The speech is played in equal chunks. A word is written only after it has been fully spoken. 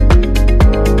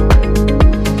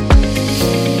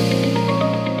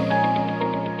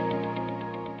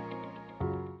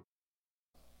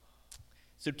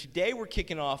So today we're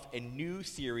kicking off a new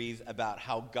series about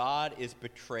how God is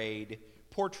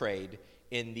portrayed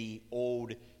in the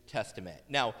Old Testament.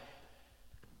 Now,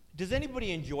 does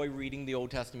anybody enjoy reading the Old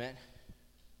Testament?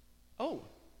 Oh,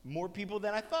 more people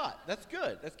than I thought. That's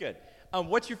good. That's good.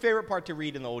 What's your favorite part to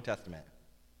read in the Old Testament?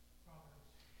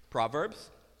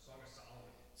 Proverbs?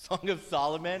 Song of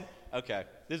Solomon? Okay.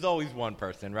 There's always one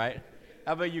person, right?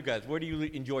 How about you guys? What do you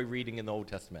enjoy reading in the Old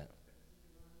Testament?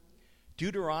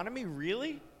 Deuteronomy?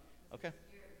 Really? Okay.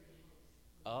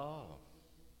 Oh,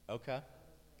 okay.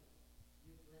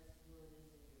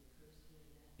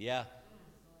 Yeah.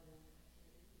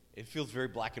 It feels very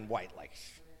black and white, like.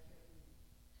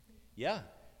 Yeah.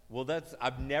 Well,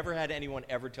 I've never had anyone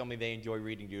ever tell me they enjoy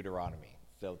reading Deuteronomy.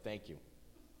 So thank you.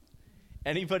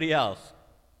 Anybody else?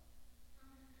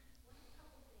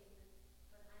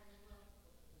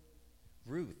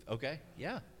 Ruth, okay,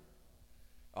 yeah.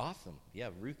 Awesome. Yeah,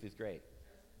 Ruth is great.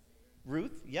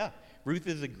 Ruth, yeah. Ruth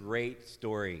is a great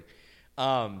story.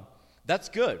 That's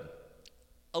good.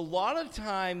 A lot of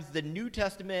times the New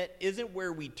Testament isn't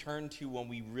where we turn to when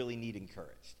we really need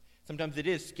encouraged. Sometimes it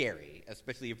is scary,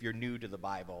 especially if you're new to the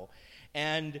Bible.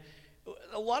 And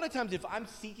a lot of times if I'm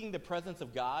seeking the presence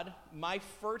of God, my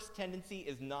first tendency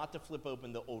is not to flip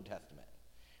open the Old Testament,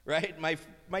 right?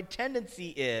 My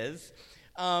tendency is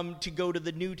to go to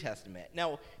the New Testament.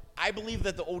 Now, I believe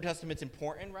that the Old Testament's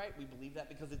important, right? We believe that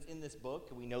because it's in this book,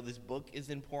 and we know this book is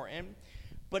important.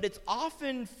 But it's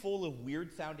often full of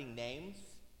weird-sounding names.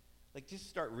 Like, just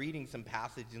start reading some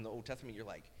passage in the Old Testament, you're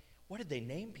like, what did they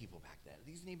name people back then?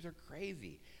 These names are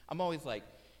crazy. I'm always like,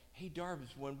 hey,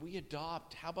 Darbs, when we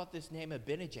adopt, how about this name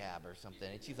Abinadab or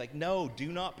something? And she's like, no,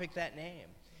 do not pick that name.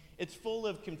 It's full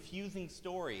of confusing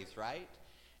stories, right?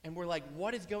 And we're like,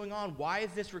 what is going on? Why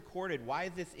is this recorded? Why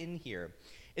is this in here?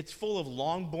 It's full of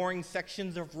long, boring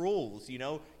sections of rules. You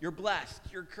know, you're blessed,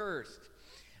 you're cursed.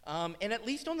 And at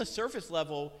least on the surface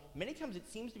level, many times it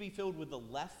seems to be filled with a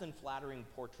less than flattering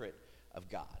portrait of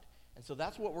God. And so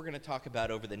that's what we're going to talk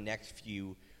about over the next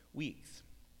few weeks.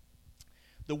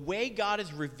 The way God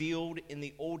is revealed in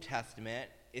the Old Testament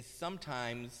is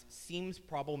sometimes seems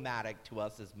problematic to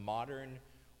us as modern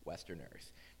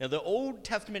Westerners. Now, the Old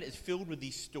Testament is filled with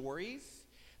these stories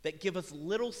that give us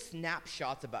little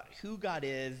snapshots about who God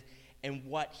is and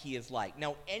what he is like.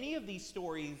 Now, any of these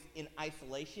stories in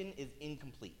isolation is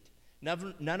incomplete.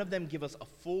 None of them give us a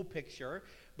full picture,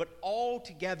 but all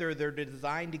together they're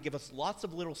designed to give us lots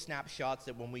of little snapshots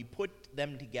that when we put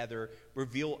them together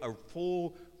reveal a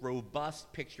full,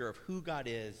 robust picture of who God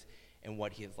is and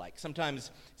what he is like. Sometimes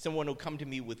someone will come to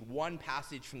me with one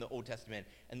passage from the Old Testament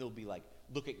and they'll be like,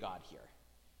 look at God here.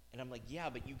 And I'm like, yeah,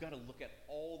 but you got to look at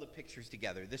all the pictures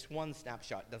together. This one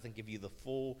snapshot doesn't give you the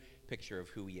full picture of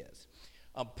who he is.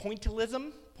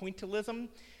 Pointillism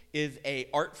is a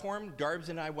art form. Darbs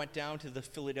and I went down to the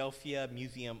Philadelphia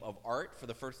Museum of Art for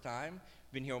the first time.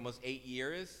 Been here almost 8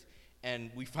 years,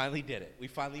 and we finally did it. We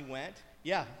finally went.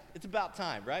 Yeah, it's about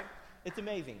time, right? It's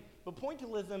amazing. But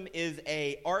pointillism is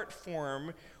a art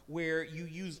form where you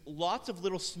use lots of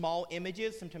little small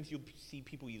images. Sometimes you'll see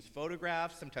people use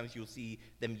photographs. Sometimes you'll see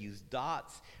them use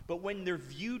dots. But when they're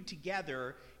viewed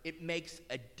together, it makes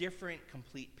a different,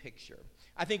 complete picture.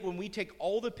 I think when we take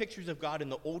all the pictures of God in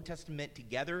the Old Testament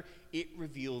together, it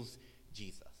reveals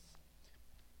Jesus.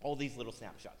 All these little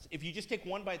snapshots. If you just take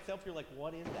one by itself, you're like,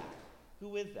 what is that?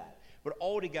 Who is that? But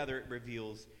all together, it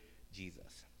reveals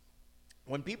Jesus.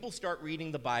 When people start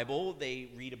reading the Bible, they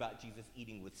read about Jesus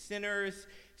eating with sinners,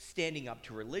 standing up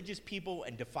to religious people,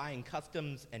 and defying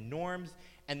customs and norms,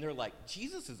 and they're like,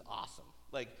 Jesus is awesome.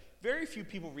 Like, very few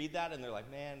people read that, and they're like,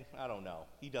 man, I don't know.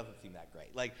 He doesn't seem that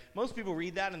great. Like, most people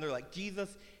read that, and they're like,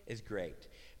 Jesus is great.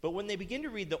 But when they begin to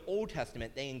read the Old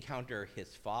Testament, they encounter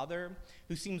his father,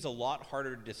 who seems a lot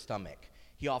harder to stomach.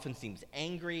 He often seems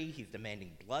angry. He's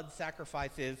demanding blood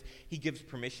sacrifices. He gives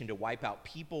permission to wipe out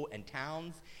people and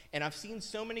towns. And I've seen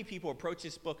so many people approach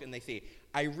this book and they say,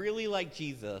 I really like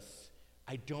Jesus.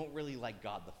 I don't really like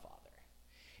God the Father.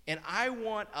 And I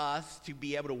want us to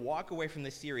be able to walk away from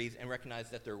this series and recognize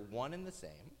that they're one and the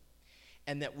same,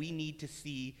 and that we need to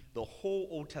see the whole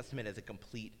Old Testament as a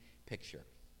complete picture.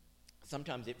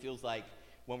 Sometimes it feels like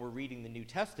when we're reading the New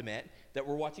Testament that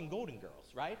we're watching Golden Girls,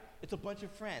 right? It's a bunch of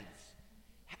friends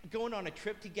going on a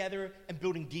trip together and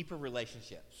building deeper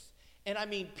relationships. And I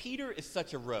mean, Peter is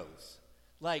such a Rose.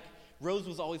 Like, Rose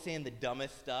was always saying the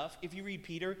dumbest stuff. If you read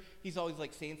Peter, he's always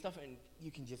like saying stuff, and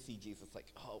you can just see Jesus like,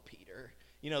 oh, Peter.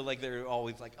 You know, like they're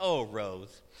always like, oh,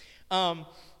 Rose.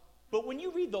 But when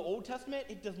you read the Old Testament,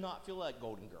 it does not feel like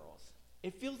Golden Girls.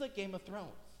 It feels like Game of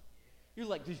Thrones. You're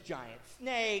like, there's giant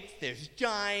snakes, there's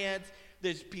giants,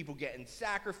 there's people getting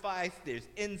sacrificed, there's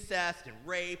incest and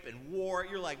rape and war.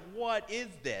 You're like, what is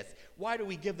this? Why do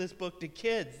we give this book to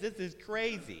kids? This is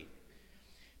crazy.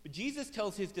 But Jesus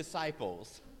tells his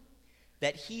disciples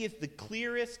that he is the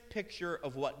clearest picture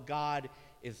of what God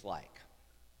is like.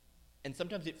 And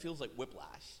sometimes it feels like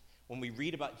whiplash when we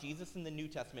read about Jesus in the New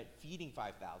Testament feeding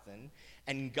 5,000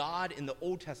 and God in the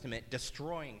Old Testament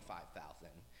destroying 5,000.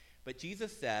 But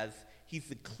Jesus says he's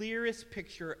the clearest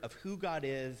picture of who God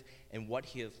is and what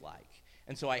he is like.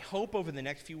 And so I hope over the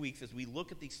next few weeks, as we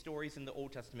look at these stories in the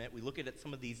Old Testament, we look at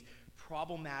some of these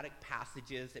problematic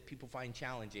passages that people find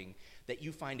challenging, that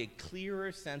you find a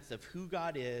clearer sense of who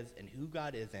God is and who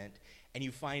God isn't, and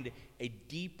you find a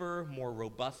deeper, more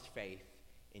robust faith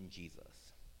in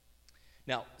Jesus.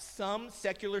 Now, some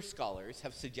secular scholars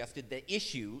have suggested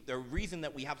the reason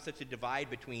that we have such a divide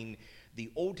between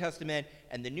the Old Testament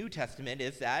and the New Testament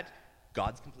is that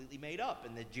God's completely made up,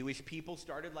 and the Jewish people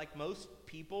started, like most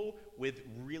people, with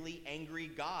really angry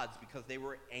gods because they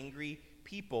were angry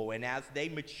people, and as they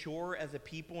mature as a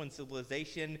people and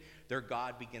civilization, their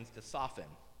God begins to soften.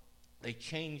 They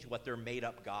change what their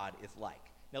made-up God is like.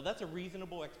 Now, that's a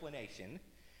reasonable explanation,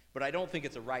 but I don't think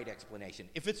it's a right explanation.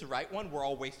 If it's the right one, we're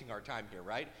all wasting our time here,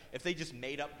 right? If they just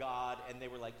made up God and they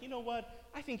were like, you know what,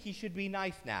 I think he should be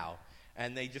nice now,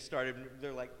 and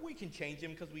they're like, we can change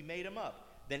him because we made him up,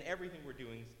 then everything we're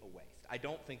doing is a waste. I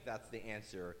don't think that's the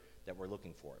answer that we're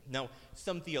looking for. Now,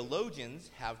 some theologians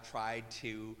have tried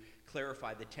to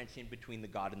clarify the tension between the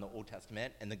God in the Old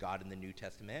Testament and the God in the New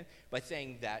Testament by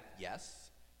saying that, yes,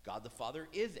 God the Father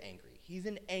is angry. He's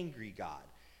an angry God.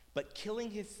 But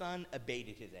killing his son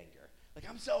abated his anger. Like,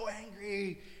 I'm so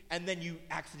angry. And then you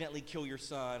accidentally kill your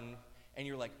son, and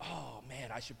you're like, oh,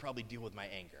 man, I should probably deal with my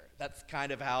anger. That's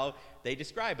kind of how they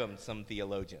describe him, some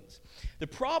theologians. The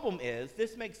problem is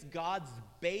this makes God's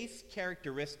base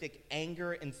characteristic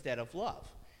anger instead of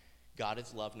love. God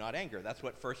is love, not anger. That's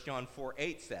what 1 John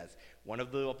 4:8 says. One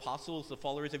of the apostles, the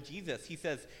followers of Jesus, he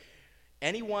says,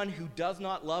 anyone who does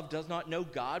not love does not know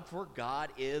God, for God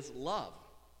is love.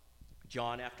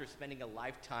 John, after spending a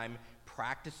lifetime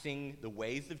practicing the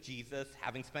ways of Jesus,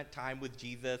 having spent time with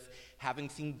Jesus, having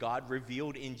seen God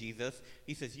revealed in Jesus,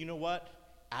 he says, you know what?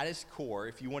 At its core,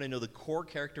 if you want to know the core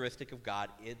characteristic of God,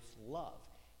 it's love.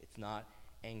 It's not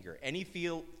anger. Any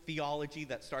theology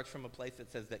that starts from a place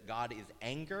that says that God is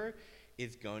anger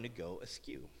is going to go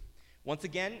askew. Once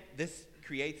again, this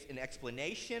creates an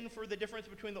explanation for the difference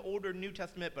between the Old and New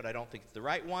Testament, but I don't think it's the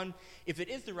right one. If it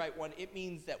is the right one, it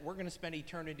means that we're going to spend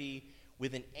eternity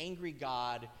with an angry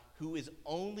God who is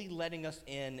only letting us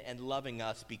in and loving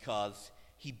us because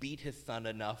he beat his son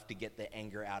enough to get the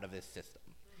anger out of his system.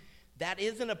 That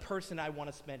isn't a person I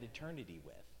want to spend eternity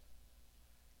with,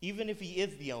 even if he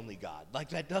is the only God. Like,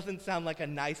 that doesn't sound like a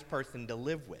nice person to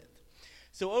live with.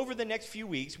 So over the next few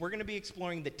weeks, we're going to be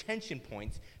exploring the tension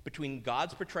points between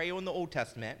God's portrayal in the Old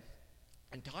Testament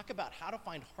and talk about how to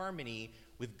find harmony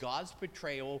with God's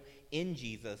portrayal in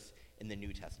Jesus in the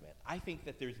New Testament. I think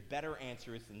that there's better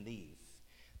answers than these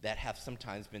that have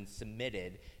sometimes been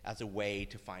submitted as a way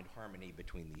to find harmony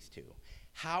between these two.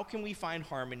 How can we find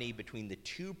harmony between the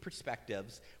two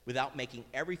perspectives without making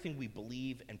everything we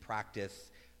believe and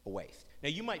practice a waste? Now,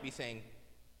 you might be saying,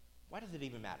 why does it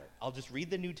even matter? I'll just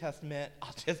read the New Testament.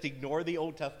 I'll just ignore the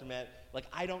Old Testament. Like,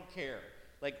 I don't care.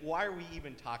 Like, why are we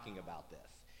even talking about this?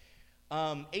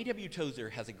 A.W.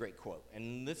 Tozer has a great quote,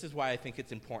 and this is why I think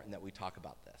it's important that we talk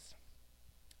about this.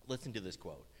 Listen to this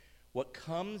quote. What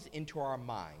comes into our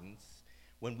minds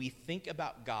when we think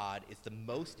about God is the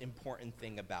most important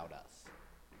thing about us.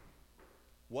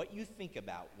 What you think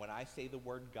about when I say the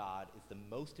word God is the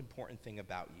most important thing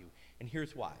about you. And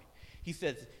here's why. He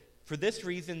says, for this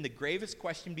reason, the gravest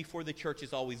question before the church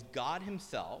is always God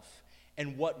himself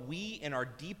and what we in our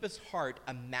deepest heart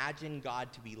imagine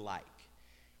God to be like.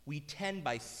 We tend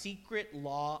by secret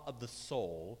law of the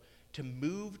soul to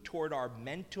move toward our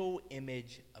mental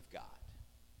image of God.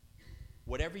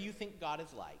 Whatever you think God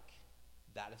is like,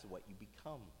 that is what you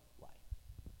become like.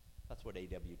 That's what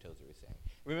A.W. Tozer is saying.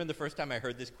 Remember the first time I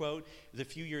heard this quote? It was a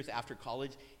few years after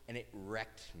college, and it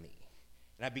wrecked me.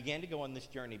 And I began to go on this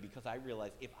journey because I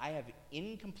realized if I have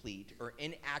incomplete or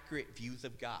inaccurate views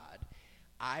of God,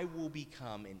 I will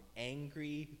become an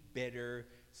angry, bitter,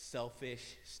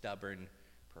 selfish, stubborn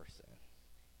person.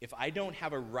 If I don't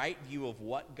have a right view of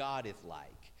what God is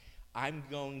like, I'm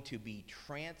going to be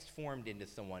transformed into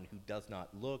someone who does not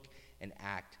look and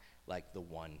act like the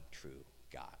one true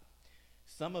God.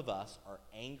 Some of us are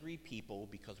angry people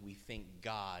because we think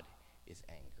God is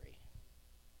angry.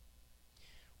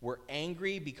 We're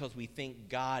angry because we think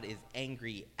God is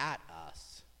angry at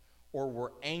us, or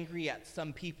we're angry at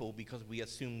some people because we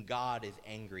assume God is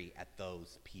angry at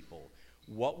those people.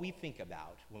 What we think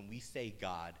about when we say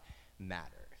God matters.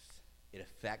 It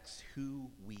affects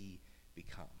who we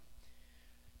become.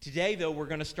 Today, though, we're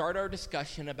going to start our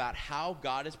discussion about how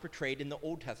God is portrayed in the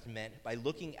Old Testament by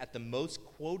looking at the most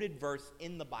quoted verse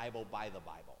in the Bible by the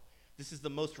Bible. This is the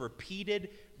most repeated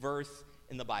verse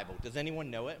in the Bible. Does anyone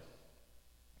know it?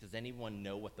 Does anyone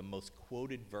know what the most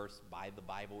quoted verse by the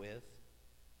Bible is?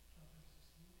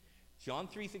 John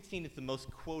 3:16 is the most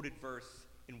quoted verse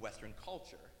in Western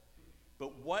culture.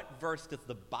 But what verse does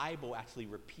the Bible actually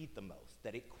repeat the most,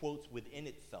 that it quotes within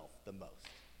itself the most?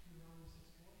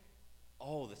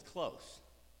 Oh, that's close.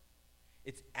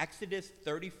 It's Exodus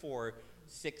 34,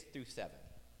 6 through 7.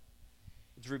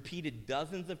 It's repeated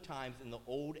dozens of times in the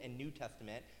Old and New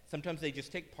Testament. Sometimes they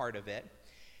just take part of it.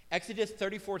 Exodus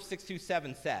 34, 6 through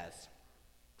 7 says,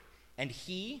 "And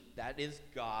he," that is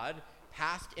God,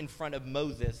 "passed in front of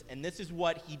Moses, and this is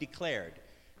what he declared.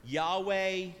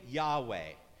 Yahweh,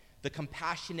 Yahweh, the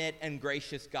compassionate and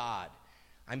gracious God.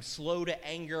 I'm slow to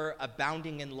anger,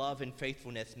 abounding in love and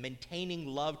faithfulness, maintaining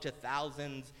love to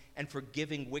thousands, and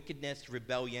forgiving wickedness,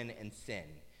 rebellion, and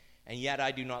sin. And yet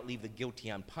I do not leave the guilty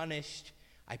unpunished.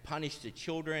 I punish the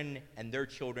children and their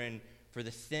children for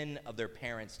the sin of their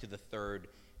parents to the third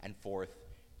and fourth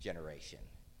generation."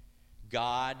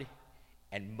 God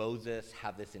and Moses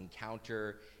have this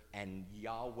encounter, and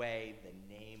Yahweh,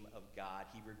 the name of God,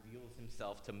 he reveals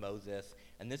himself to Moses,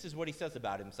 and this is what he says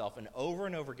about himself. And over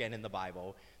again in the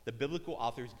Bible, the biblical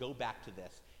authors go back to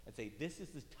this and say, this is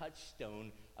the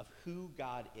touchstone of who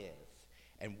God is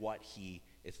and what he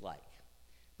is like.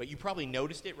 But you probably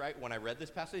noticed it, right, when I read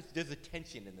this passage? There's a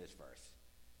tension in this verse.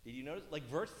 Did you notice? Like,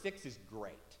 verse 6 is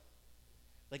great.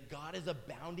 Like, God is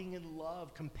abounding in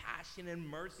love, compassion, and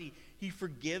mercy. He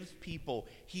forgives people.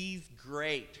 He's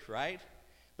great, right?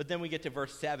 But then we get to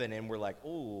verse 7, and we're like,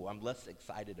 oh, I'm less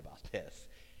excited about this.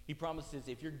 He promises,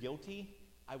 if you're guilty,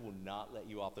 I will not let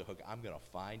you off the hook. I'm going to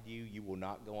find you. You will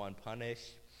not go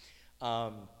unpunished.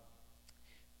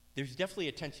 There's definitely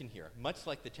a tension here, much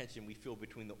like the tension we feel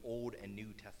between the Old and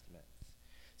New Testaments.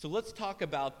 So let's talk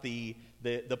about the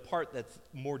part that's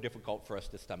more difficult for us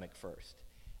to stomach first.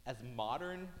 As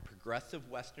modern, progressive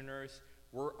Westerners,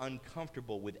 we're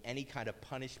uncomfortable with any kind of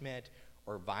punishment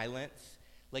or violence.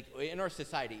 Like, in our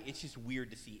society, it's just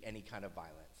weird to see any kind of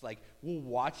violence. Like, we'll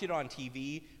watch it on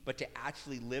TV, but to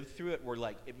actually live through it, we're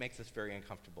like, it makes us very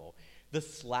uncomfortable. The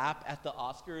slap at the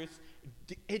Oscars,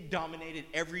 it dominated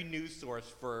every news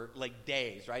source for, like,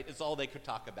 days, right? It's all they could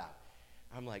talk about.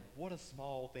 I'm like, what a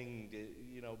small thing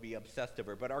to, be obsessed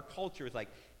over. But our culture is like,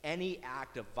 any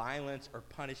act of violence or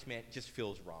punishment just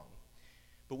feels wrong.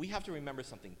 But we have to remember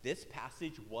something. This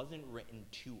passage wasn't written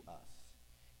to us.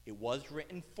 It was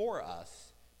written for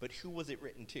us, but who was it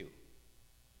written to?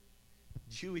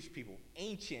 Jewish people,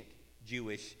 ancient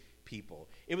Jewish people.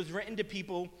 It was written to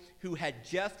people who had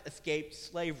just escaped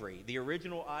slavery. The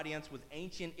original audience was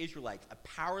ancient Israelites, a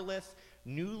powerless,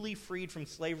 newly freed from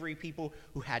slavery people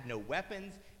who had no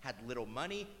weapons, had little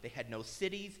money, they had no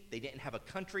cities, they didn't have a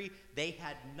country, they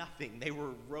had nothing. They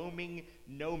were roaming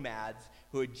nomads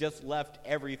who had just left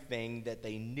everything that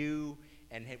they knew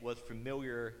and was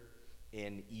familiar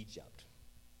in Egypt.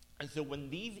 And so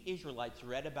when these Israelites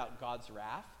read about God's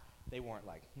wrath, they weren't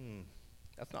like,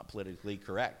 that's not politically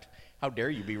correct. How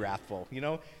dare you be wrathful?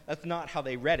 That's not how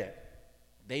they read it.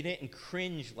 They didn't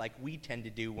cringe like we tend to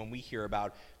do when we hear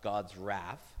about God's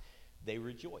wrath. They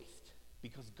rejoiced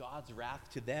because God's wrath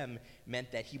to them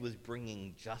meant that he was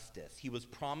bringing justice. He was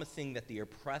promising that the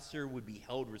oppressor would be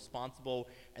held responsible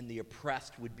and the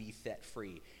oppressed would be set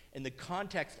free. In the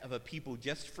context of a people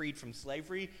just freed from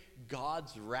slavery,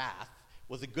 God's wrath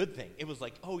was a good thing. It was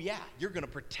like, oh yeah, you're going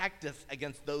to protect us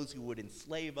against those who would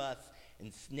enslave us,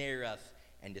 ensnare us,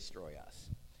 and destroy us.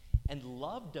 And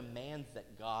love demands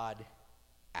that God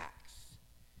acts.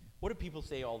 What do people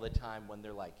say all the time when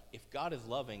they're like, if God is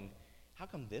loving, how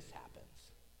come this happens?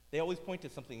 They always point to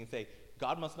something and say,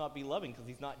 God must not be loving because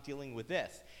he's not dealing with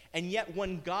this. And yet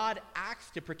when God acts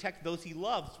to protect those he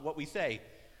loves, what we say,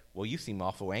 well, you seem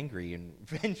awful angry and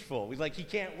vengeful. We're like, he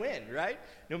can't win, right?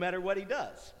 No matter what he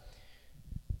does.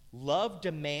 Love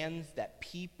demands that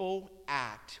people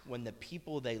act when the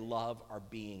people they love are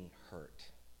being hurt.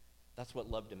 That's what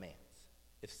love demands.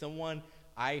 If someone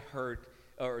I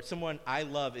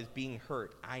love is being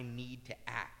hurt, I need to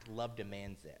act. Love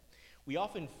demands it. We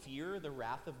often fear the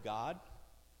wrath of God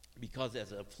because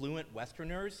as affluent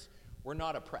Westerners, we're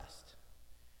not oppressed.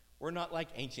 We're not like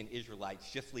ancient Israelites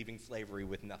just leaving slavery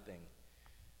with nothing.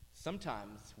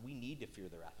 Sometimes we need to fear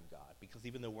the wrath of God because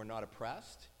even though we're not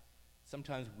oppressed,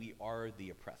 sometimes we are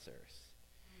the oppressors.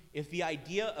 If the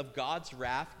idea of God's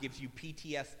wrath gives you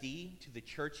PTSD to the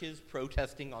churches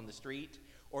protesting on the street,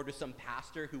 or to some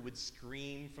pastor who would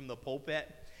scream from the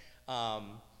pulpit,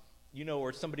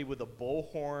 or somebody with a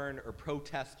bullhorn, or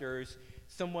protesters,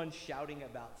 someone shouting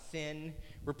about sin,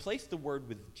 replace the word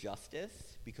with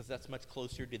justice, because that's much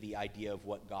closer to the idea of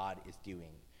what God is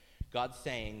doing. God's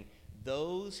saying,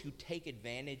 those who take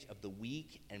advantage of the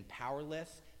weak and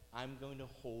powerless, I'm going to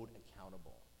hold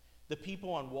accountable. The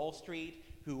people on Wall Street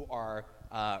who are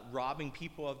robbing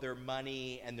people of their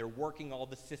money, and they're working all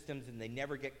the systems and they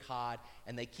never get caught,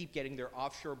 and they keep getting their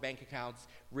offshore bank accounts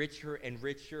richer and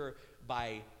richer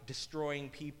by destroying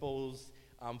people's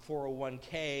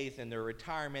 401ks and their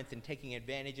retirements and taking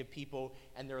advantage of people,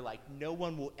 and they're like, no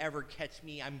one will ever catch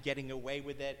me, I'm getting away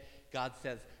with it. God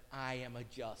says, I am a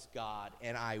just God,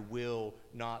 and I will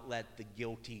not let the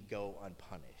guilty go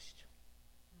unpunished.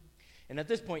 And at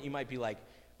this point, you might be like,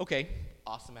 okay,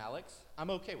 awesome, Alex,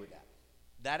 I'm okay with that.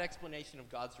 That explanation of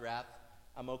God's wrath,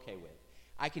 I'm okay with.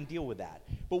 I can deal with that.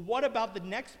 But what about the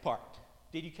next part?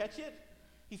 Did you catch it?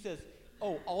 He says,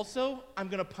 also, I'm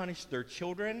going to punish their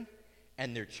children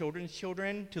and their children's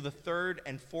children to the third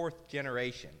and fourth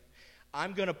generation.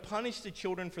 I'm going to punish the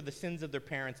children for the sins of their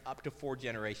parents up to 4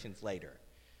 generations later.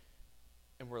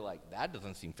 And we're like, that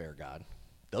doesn't seem fair, God.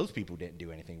 Those people didn't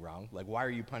do anything wrong. Like, why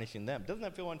are you punishing them? Doesn't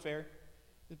that feel unfair?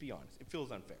 Let's be honest. It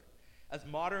feels unfair. As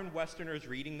modern Westerners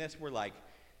reading this, we're like,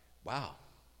 wow,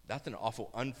 that's an awful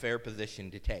unfair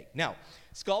position to take. Now,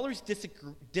 scholars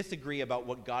disagree about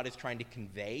what God is trying to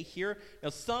convey here. Now,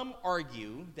 some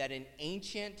argue that in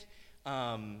ancient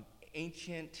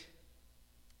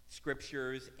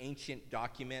scriptures, ancient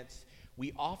documents,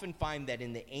 we often find that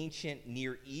in the ancient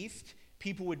Near East,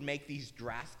 people would make these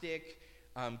drastic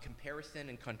comparison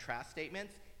and contrast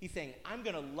statements. He's saying, I'm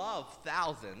going to love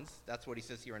thousands. That's what he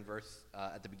says here in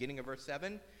at the beginning of verse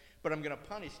 7. But I'm going to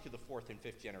punish to the 4th and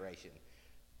 5th generation.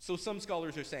 So some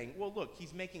scholars are saying, well, look,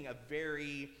 he's making a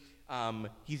very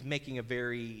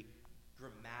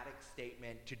dramatic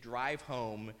statement to drive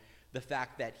home the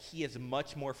fact that he is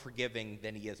much more forgiving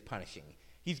than he is punishing.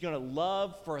 He's going to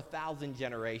love for 1,000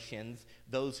 generations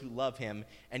those who love him,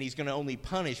 and he's going to only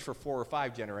punish for 4 or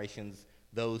 5 generations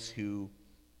those who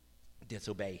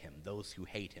disobey him, those who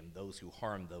hate him, those who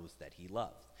harm those that he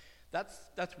loves.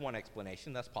 That's one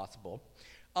explanation. That's possible.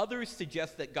 Others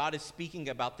suggest that God is speaking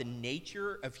about the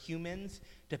nature of humans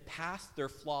to pass their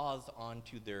flaws on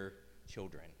to their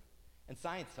children. And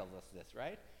science tells us this,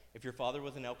 right? If your father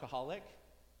was an alcoholic,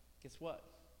 guess what?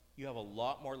 You have a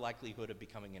lot more likelihood of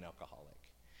becoming an alcoholic.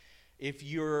 If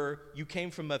you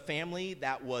came from a family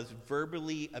that was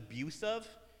verbally abusive,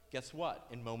 guess what?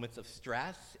 In moments of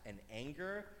stress and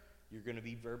anger, you're going to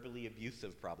be verbally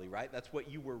abusive probably, right? That's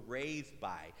what you were raised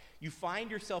by. You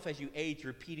find yourself as you age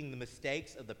repeating the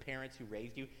mistakes of the parents who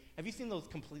raised you. Have you seen those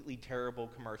completely terrible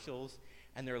commercials?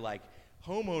 And they're like,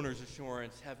 homeowners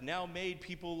insurance have now made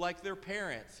people like their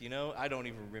parents, I don't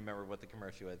even remember what the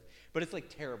commercial is. But it's like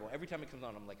terrible. Every time it comes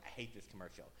on, I'm like, I hate this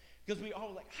commercial. Because we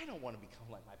all like, I don't want to become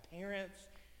like my parents.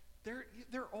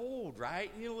 They're old,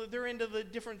 right? They're into the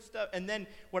different stuff. And then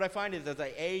what I find is as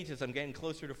I age, as I'm getting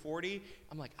closer to 40,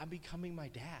 I'm like, I'm becoming my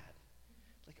dad.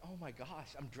 Like, oh my gosh,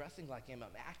 I'm dressing like him.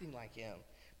 I'm acting like him.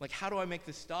 Like, how do I make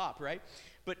this stop, right?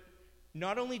 But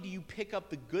not only do you pick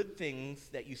up the good things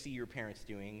that you see your parents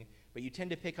doing, but you tend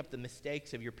to pick up the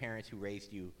mistakes of your parents who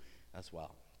raised you as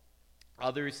well.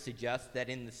 Others suggest that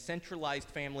in the centralized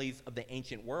families of the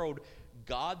ancient world,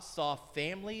 God saw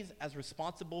families as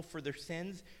responsible for their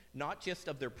sins, not just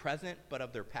of their present, but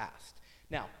of their past.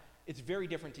 Now, it's very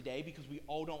different today because we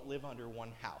all don't live under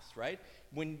one house, right?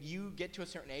 When you get to a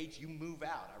certain age, you move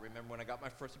out. I remember when I got my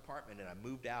first apartment and I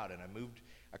moved out and I moved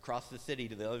across the city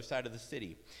to the other side of the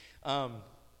city.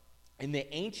 In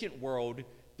the ancient world,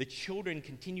 the children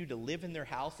continued to live in their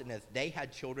house, and as they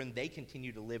had children, they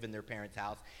continued to live in their parents'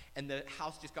 house, and the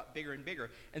house just got bigger and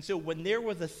bigger. And so when there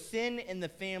was a sin in the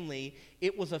family,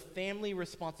 it was a family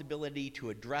responsibility to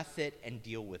address it and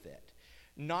deal with it.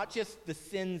 Not just the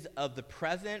sins of the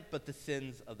present, but the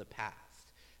sins of the past.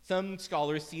 Some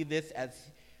scholars see this as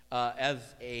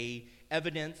a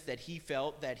evidence that he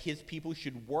felt that his people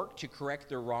should work to correct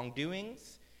their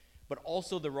wrongdoings, but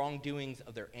also the wrongdoings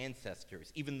of their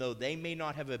ancestors. Even though they may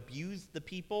not have abused the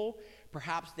people,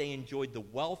 perhaps they enjoyed the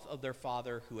wealth of their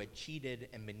father who had cheated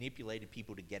and manipulated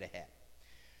people to get ahead.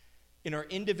 In our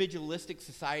individualistic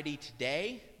society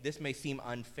today, this may seem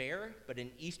unfair, but in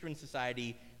Eastern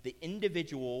society, the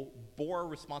individual bore a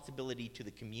responsibility to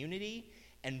the community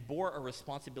and bore a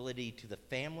responsibility to the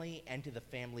family and to the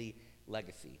family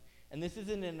legacy. And this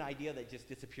isn't an idea that just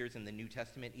disappears in the New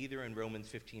Testament either. In Romans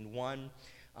 15:1,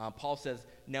 Paul says,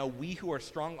 now we who are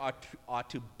strong ought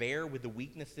to bear with the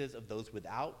weaknesses of those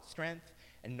without strength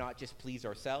and not just please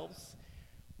ourselves.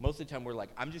 Most of the time we're like,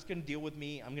 I'm just going to deal with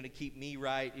me. I'm going to keep me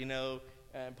right,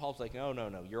 And Paul's like,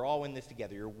 no. You're all in this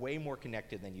together. You're way more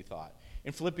connected than you thought.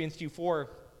 In Philippians 2:4,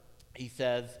 he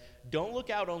says, don't look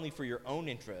out only for your own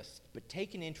interest, but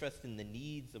take an interest in the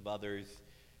needs of others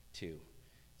too.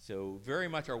 So very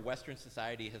much our Western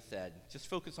society has said, just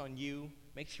focus on you,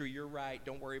 make sure you're right,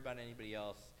 don't worry about anybody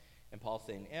else. And Paul's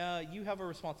saying, you have a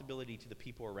responsibility to the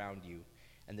people around you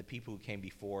and the people who came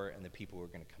before and the people who are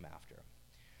going to come after.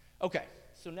 Okay,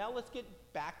 so now let's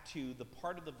get back to the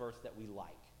part of the verse that we like,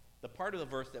 the part of the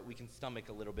verse that we can stomach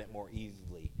a little bit more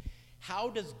easily. How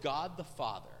does God the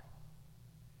Father,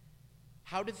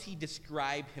 how does he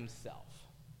describe himself?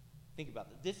 Think about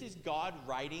this. This is God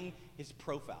writing his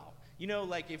profile.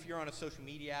 Like if you're on a social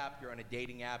media app, you're on a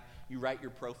dating app, you write your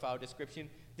profile description.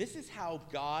 This is how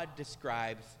God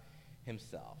describes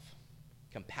himself.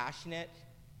 Compassionate,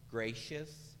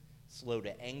 gracious, slow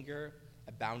to anger,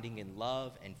 abounding in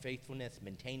love and faithfulness,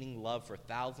 maintaining love for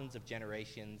thousands of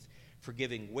generations,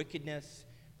 forgiving wickedness,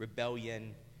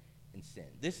 rebellion, and sin.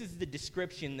 This is the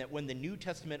description that when the New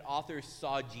Testament authors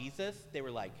saw Jesus, they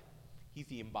were like, he's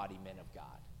the embodiment of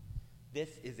God. This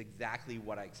is exactly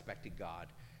what I expected God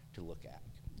to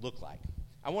look like.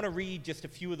 I want to read just a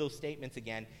few of those statements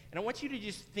again, and I want you to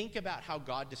just think about how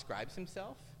God describes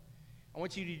himself. I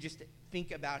want you to just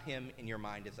think about him in your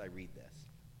mind as I read this.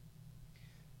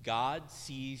 God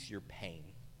sees your pain.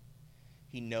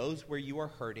 He knows where you are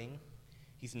hurting.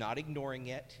 He's not ignoring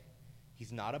it.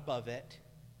 He's not above it.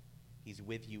 He's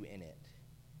with you in it.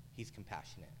 He's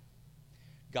compassionate.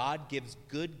 God gives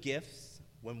good gifts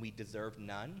when we deserve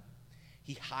none.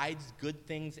 He hides good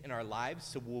things in our lives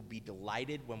so we'll be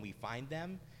delighted when we find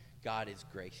them. God is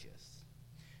gracious.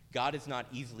 God is not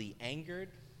easily angered.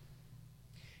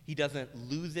 He doesn't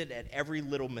lose it at every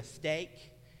little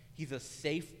mistake. He's a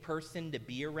safe person to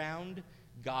be around.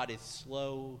 God is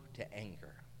slow to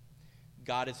anger.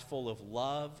 God is full of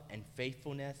love and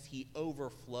faithfulness. He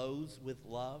overflows with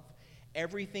love.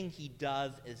 Everything he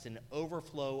does is an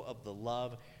overflow of the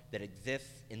love that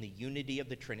exists in the unity of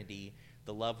the Trinity,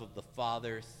 the love of the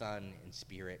Father, Son, and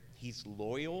Spirit. He's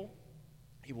loyal.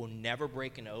 He will never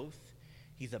break an oath.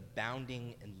 He's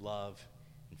abounding in love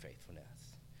and faithfulness.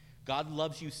 God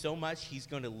loves you so much, he's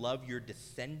going to love your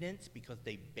descendants because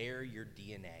they bear your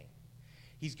DNA.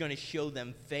 He's going to show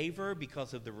them favor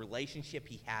because of the relationship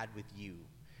he had with you.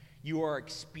 You are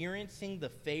experiencing the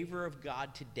favor of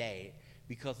God today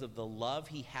because of the love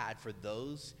he had for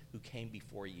those who came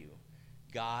before you.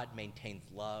 God maintains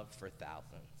love for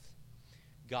thousands.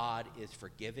 God is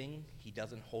forgiving. He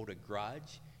doesn't hold a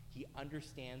grudge. He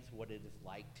understands what it is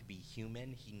like to be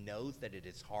human. He knows that it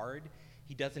is hard.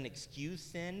 He doesn't excuse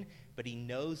sin, but he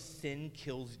knows sin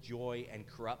kills joy and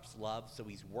corrupts love, so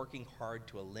he's working hard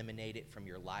to eliminate it from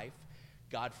your life.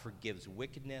 God forgives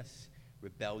wickedness,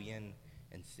 rebellion,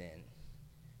 and sin.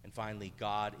 And finally,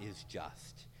 God is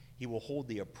just. He will hold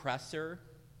the oppressor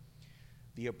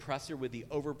with the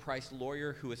overpriced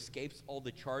lawyer who escapes all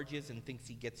the charges and thinks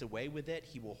he gets away with it.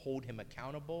 He will hold him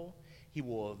accountable. He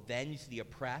will avenge the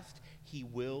oppressed. He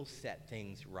will set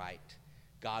things right.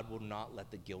 God will not let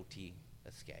the guilty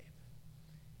escape.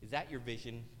 Is that your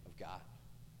vision of God?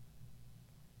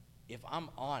 If I'm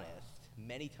honest,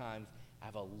 many times I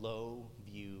have a low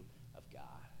view of God.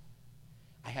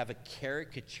 I have a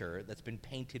caricature that's been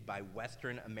painted by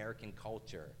Western American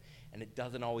culture, and it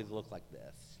doesn't always look like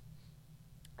this.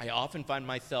 I often find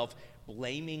myself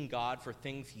blaming God for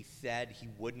things he said he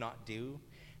would not do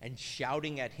and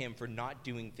shouting at him for not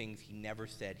doing things he never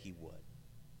said he would.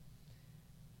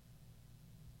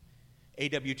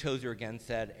 A.W. Tozer again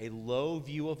said, a low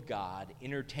view of God,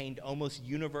 entertained almost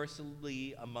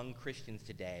universally among Christians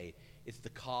today, is the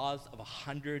cause of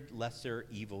 100 lesser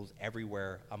evils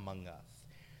everywhere among us.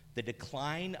 The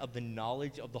decline of the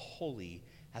knowledge of the holy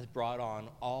has brought on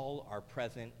all our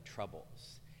present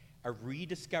troubles. A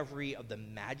rediscovery of the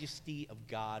majesty of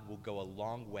God will go a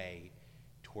long way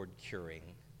toward curing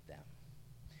them.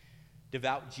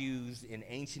 Devout Jews in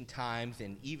ancient times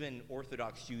and even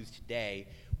Orthodox Jews today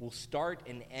will start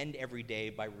and end every day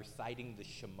by reciting the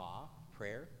Shema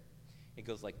prayer. It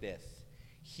goes like this: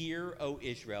 Hear, O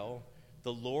Israel,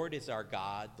 the Lord is our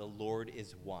God, the Lord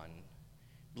is one.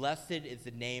 Blessed is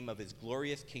the name of his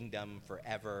glorious kingdom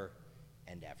forever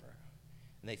and ever.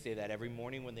 And they say that every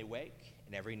morning when they wake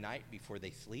and every night before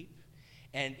they sleep.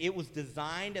 And it was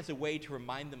designed as a way to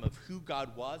remind them of who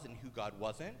God was and who God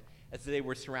wasn't, as they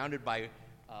were surrounded by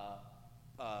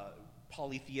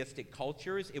polytheistic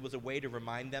cultures. It was a way to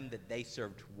remind them that they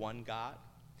served one God.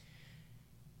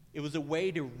 It was a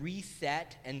way to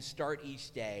reset and start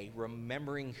each day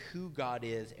remembering who God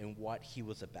is and what he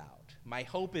was about. My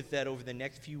hope is that over the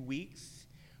next few weeks,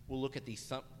 we'll look at these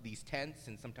tense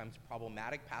and sometimes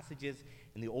problematic passages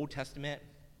in the Old Testament,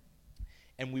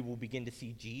 and we will begin to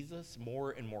see Jesus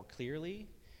more and more clearly.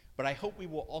 But I hope we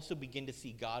will also begin to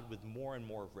see God with more and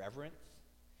more reverence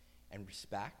and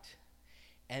respect,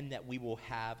 and that we will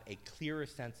have a clearer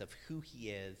sense of who he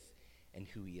is and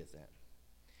who he isn't.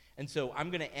 And so I'm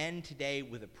going to end today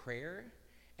with a prayer,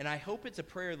 and I hope it's a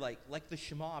prayer like the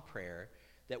Shema prayer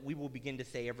that we will begin to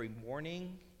say every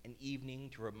morning and evening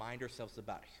to remind ourselves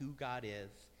about who God is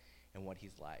and what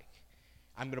he's like.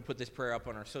 I'm going to put this prayer up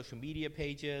on our social media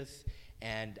pages,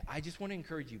 and I just want to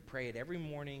encourage you, pray it every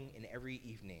morning and every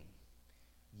evening.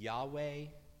 Yahweh,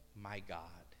 my God.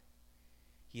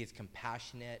 He is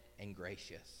compassionate and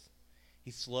gracious.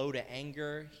 He's slow to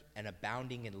anger and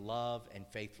abounding in love and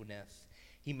faithfulness.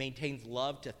 He maintains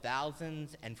love to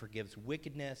thousands and forgives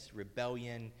wickedness,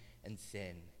 rebellion, and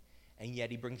sin. And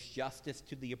yet he brings justice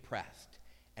to the oppressed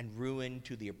and ruin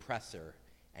to the oppressor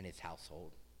and his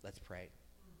household. Let's pray.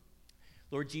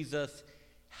 Lord Jesus,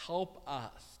 help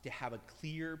us to have a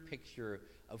clear picture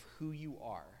of who you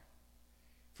are.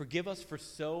 Forgive us for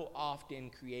so often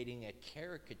creating a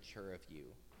caricature of you,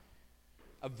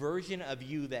 a version of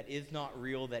you that is not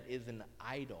real, that is an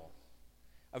idol,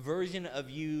 a version of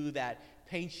you that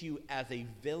paints you as a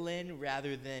villain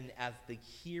rather than as the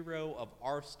hero of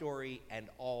our story and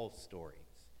all stories.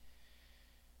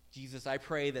 Jesus, I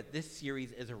pray that this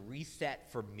series is a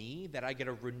reset for me, that I get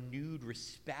a renewed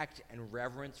respect and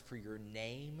reverence for your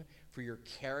name, for your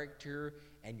character,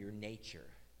 and your nature.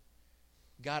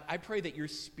 God, I pray that your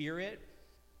Spirit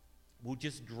will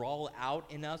just draw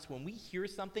out in us when we hear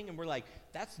something and we're like,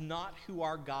 that's not who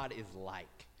our God is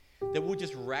like. That we'll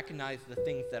just recognize the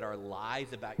things that are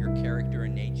lies about your character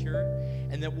and nature,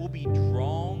 and that we'll be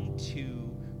drawn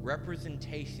to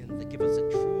representations that give us a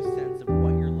true sense of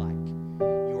what you're like.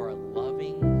 You are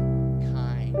loving,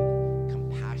 kind,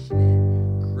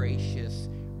 compassionate, gracious,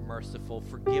 merciful,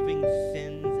 forgiving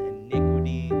sins,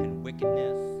 iniquity, and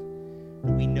wickedness.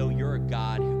 We know you're a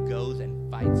God who goes and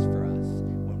fights for us.